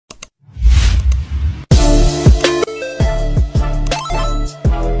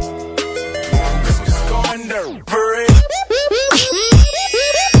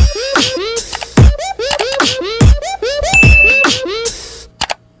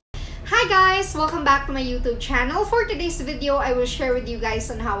guys! Welcome back to my YouTube channel. For today's video, I will share with you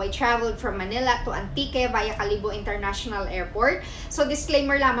guys on how I traveled from Manila to Antique via Kalibo International Airport. So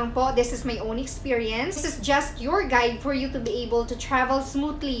disclaimer lamang po, this is my own experience. This is just your guide for you to be able to travel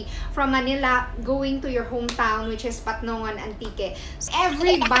smoothly from Manila going to your hometown, which is Patnongan, Antique. So,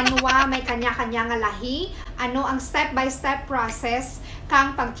 every banwa may kanya-kanya nga lahi. Ano ang step-by-step process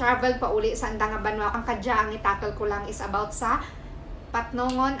kang pag-travel pa uli sa andang banwa. Ang kadya ang itakal ko lang is about sa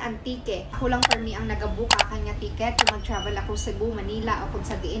Patnongan, Antique. Ako lang for me ang nagabuka kanya ticket kung mag-travel ako Cebu, Manila o kung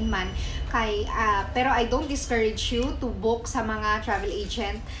sa diin man. Pero I don't discourage you to book sa mga travel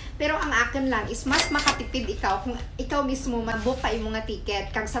agent. Pero ang akin lang is mas makatipid ikaw kung ikaw mismo mag-book ka imong nga ticket.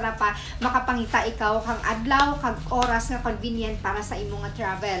 Kag sarap pa makapangita ikaw kang adlaw, kag oras nga convenient para sa imong nga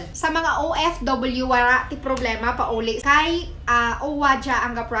travel. Sa mga OFW, wala ti problema pa uli. Kay owadya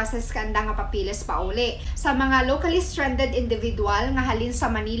ang ga-process kanda nga papilis pa uli. Sa mga locally stranded individual nga halin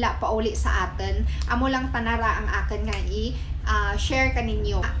sa Manila pa uli sa atin, amo lang tanara ang akin nga share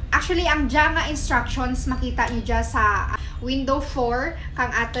kaninyo. Actually, ang dya nga instructions makita nyo dya sa window 4 kang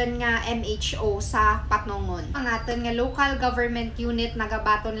aton nga MHO sa Patnongan. Ang aton nga local government unit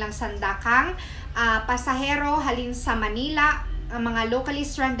nagabaton lang sandakang pasahero halin sa Manila, ang mga locally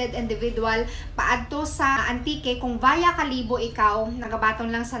stranded individual paadto sa Antique kung via Kalibo ikaw nagabaton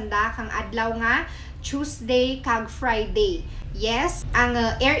lang sanda kang adlaw nga Tuesday kag Friday. Yes, ang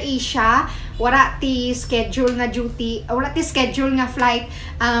AirAsia wala ti schedule nga duty, wala ti schedule nga flight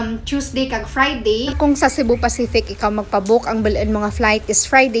Tuesday kag Friday. Kung sa Cebu Pacific ikaw magpabook, ang balaan mo nga flight is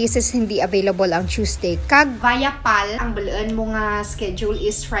Fridays, is hindi available ang Tuesday. Kag via PAL ang balaan mo nga schedule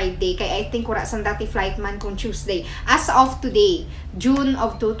is Friday. Kay I think wala sang dati flight man kung Tuesday as of today, June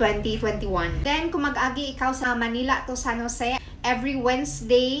of 2021. Then kung mag-agi ikaw sa Manila to San Jose, every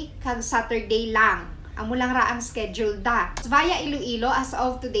Wednesday kag Saturday lang amo lang ra ang schedule da. Via Iloilo as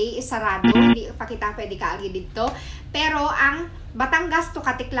of today is sarado, hindi pa kita pwede kaagi dito. Pero ang Batangas to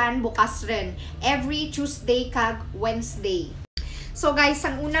Katiklan bukas rin every Tuesday kag Wednesday. So guys,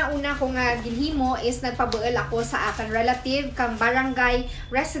 ang una-una ko nga ginhimo is nagpabuel ako sa akin relative kang barangay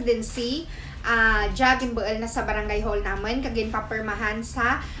residency. Jagin buel na sa barangay hall naman, kagin papirmahan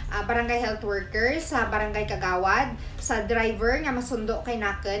sa barangay health worker, sa barangay kagawad, sa driver nga masundo kay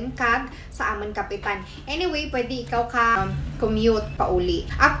naken, kag sa amon kapitan. Anyway, pwede ikaw ka commute pa uli.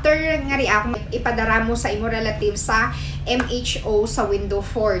 After nga ri ako ipadara mo sa imo relative sa MHO sa window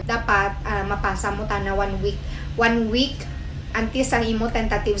 4, dapat mapasa mo ta na 1 week antes ang imo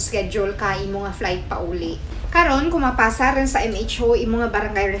tentative schedule ka imo nga flight pa uli. Karon, kung mapasa rin sa MHO imo nga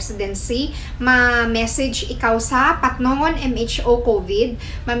barangay residency, ma-message ikaw sa Patnongan MHO COVID,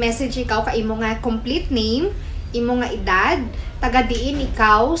 ma-message ikaw ka imo nga complete name, imo nga edad, taga diin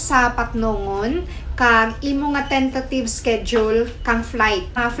ikaw sa Patnongan, kag imo nga tentative schedule kang flight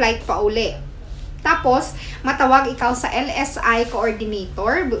pa uli. Tapos, matawag ikaw sa LSI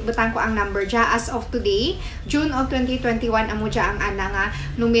coordinator. Butang ko ang number dya as of today, June of 2021, amo dya ang ana nga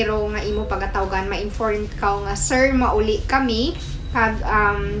numero nga imo pagatawgan. Ma-inform ikaw nga, sir, mauli kami. Kag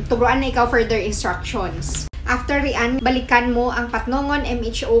turuan na ikaw further instructions. After rian, balikan mo ang Patnongan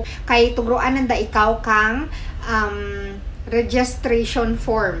MHO kay turuan nanda ikaw kang registration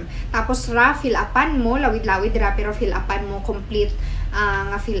form. Tapos ra, fill upan mo, lawid-lawid ra, pero fill upan mo complete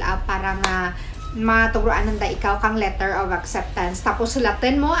nga fill up para nga maturuan nanda ikaw kang letter of acceptance. Tapos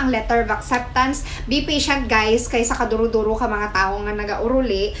sulatin mo ang letter of acceptance. Be patient guys, kay sa kaduro-duro ka mga tao nga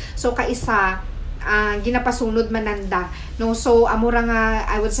nagauruli. So kaisa ginapasunod mananda, no? So amura nga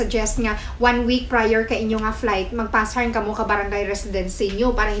I would suggest nga 1 week prior ka inyo nga flight, magpasahan ka mo ka barangay residency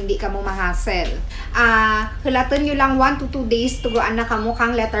nyo para hindi ka mo ma-hassle. Hulaton nyo lang 1 to 2 days tuguan na ka mo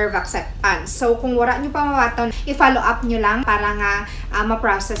kang letter of acceptance. So kung wala nyo pa mawaton, i-follow up nyo lang para nga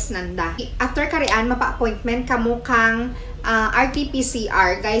ma-process nanda. After karian, mapa-appointment ka mo kang RT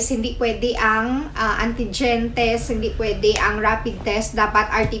PCR. Guys, hindi pwede ang antigen test, hindi pwede ang rapid test.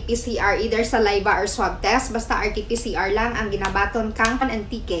 Dapat RT PCR either saliva or swab test. Basta RT PCR lang ang ginabaton kang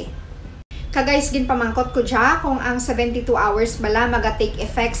Antique. Guys, ginpamangkot ko dya kung ang 72 hours bala maga-take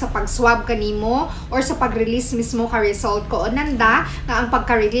effect sa pag-swab kanimo or sa pag-release mismo ka result ko. Nanda nga ang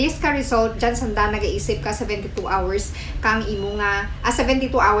pagka-release ka result dyan sanda nag-iisip ka 72 hours kang imo nga 72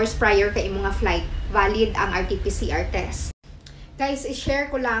 hours prior ka imo nga flight valid ang RT PCR test. Guys,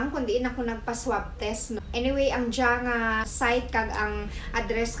 i-share ko lang kung diin ako nagpa-swab test, no? Anyway, ang dya nga site kag ang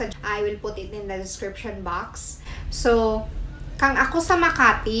address ka, I will put it in the description box. So, kang ako sa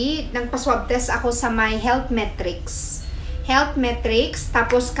Makati, nagpa-swab test ako sa my health metrics.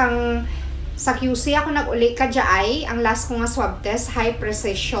 Tapos kang sa QC ako nag-uli kadya ay, ang last ko nga swab test, high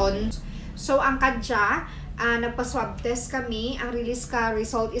precision. So, ang kadya, nagpa-swab test kami. Ang release ka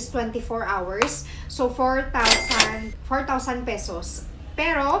result is 24 hours. So, 4,000 pesos.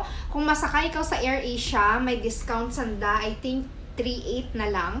 Pero, kung masakay ikaw sa AirAsia, may discount sanda. I think 3,800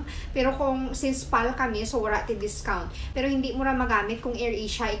 na lang. Pero kung since PAL kami, so wala ti discount. Pero hindi mo na magamit kung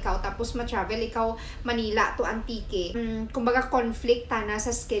AirAsia ikaw, tapos ma-travel ikaw Manila to Antique. Kumbaga conflict na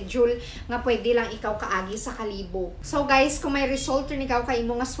sa schedule nga pwede lang ikaw kaagi sa Kalibo. So guys, kung may result rin ikaw kay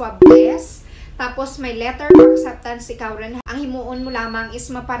mo nga swab test, tapos may letter of acceptance ikaw rin, ang himuon mo lamang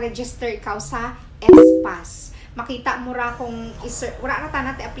is maparegister ikaw sa SPAS. Makita mo ra kung wala na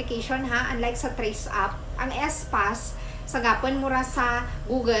tanat application ha, unlike sa Trace App. Ang SPAS, sagapon mo ra sa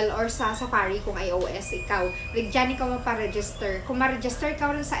Google or sa Safari kung iOS ikaw. Diyan ikaw maparegister. Kung ma-register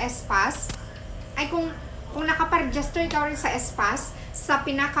ikaw rin sa SPAS, ay kung nakaparegister ikaw rin sa SPAS, sa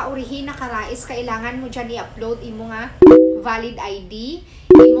pinaka-orihin na karais, kailangan mo dyan i-upload imo nga valid ID,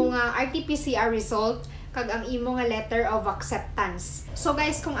 imo nga RT PCR result, kag ang imo nga letter of acceptance. So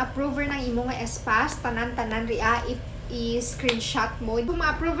guys, kung approver ng imo nga SPAS, tanan-tanan ria i-screenshot mo. Kung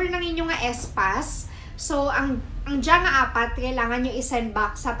ma-approver ng inyo nga SPAS, so ang dyan nga apat, kailangan nyo i-send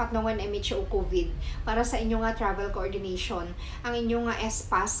back sa patnungan MHO COVID para sa inyo nga travel coordination. Ang inyo nga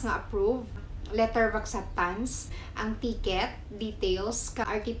SPAS nga approve, letter of acceptance, ang ticket, details, ka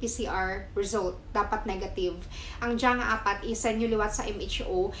RT PCR result, dapat negative. Ang dyan nga apat, i-send nyo liwat sa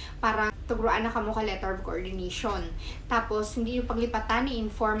MHO para tuguruan na kamo ka letter of coordination. Tapos, hindi nyo paglipatan,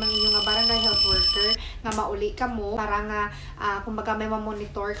 i-inform ang inyo nga barangay health worker nga mauli ka mo para nga, kumbaga may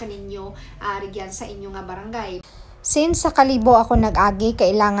mamonitor kaninyo rigyan sa inyo nga barangay. Since sa Kalibo ako nag-agi,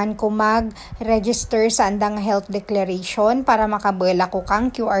 kailangan ko mag-register sa andang health declaration para makabuela ko kang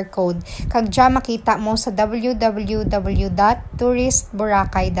QR code. Kag dyan makita mo sa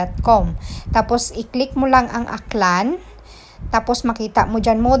www.touristboracay.com. Tapos i-click mo lang ang aklan. Tapos makita mo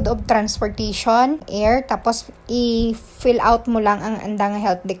dyan mode of transportation, air. Tapos i-fill out mo lang ang andang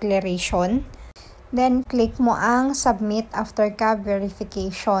health declaration. Then, click mo ang submit after ka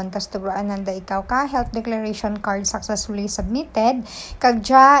verification. Tapos, tuguruan nanda ikaw ka health declaration card successfully submitted. Kag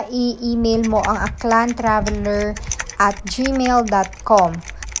dya, i-email mo ang aklantraveller@gmail.com.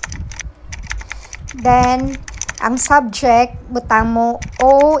 Then, ang subject, butang mo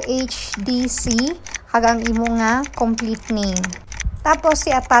OHDC, hagang imo nga complete name. Tapos,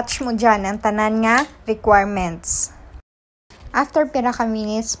 i-attach mo dyan ang tanan nga requirements. After pira ka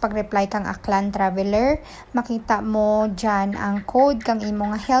minutes, pag-reply kang Aklan Traveller, makita mo dyan ang code kang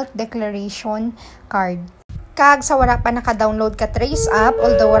imong health declaration card. Kag sa wala pa naka-download ka Trace App,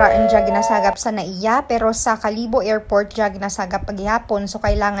 although wala rin dyan ginasagap sa NAIA, pero sa Kalibo Airport dyan ginasagap paghihapon, so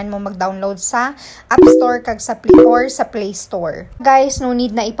kailangan mo mag-download sa App Store kag sa Play or sa Play Store. Guys, no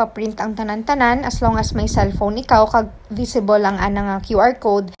need na ipaprint ang tanan-tanan as long as may cellphone ikaw kag visible ang anang QR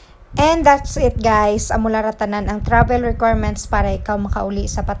code. And that's it guys, amularatanan ang travel requirements para ikaw makauli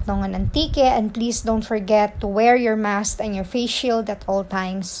sa patnungan Antique, and please don't forget to wear your mask and your face shield at all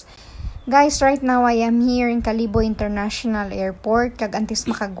times. Guys, right now I am here in Kalibo International Airport. Kag antes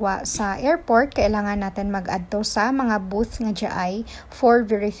makagwa sa airport, kailangan natin mag-adto sa mga booth nga diay for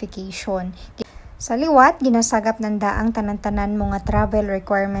verification. Sa liwat, ginasagap nanda ang tanan-tanan mo nga travel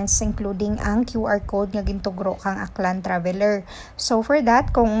requirements including ang QR code nga gintugro kang Aklan Traveller. So for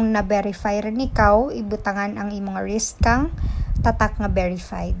that, kung na-verify rin ikaw, ibutangan ang imong wrist kang tatak nga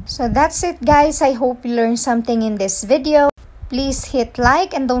verified. So that's it guys. I hope you learned something in this video. Please hit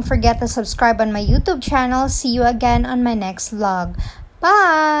like and don't forget to subscribe on my YouTube channel. See you again on my next vlog.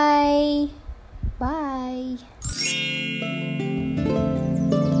 Bye! Bye!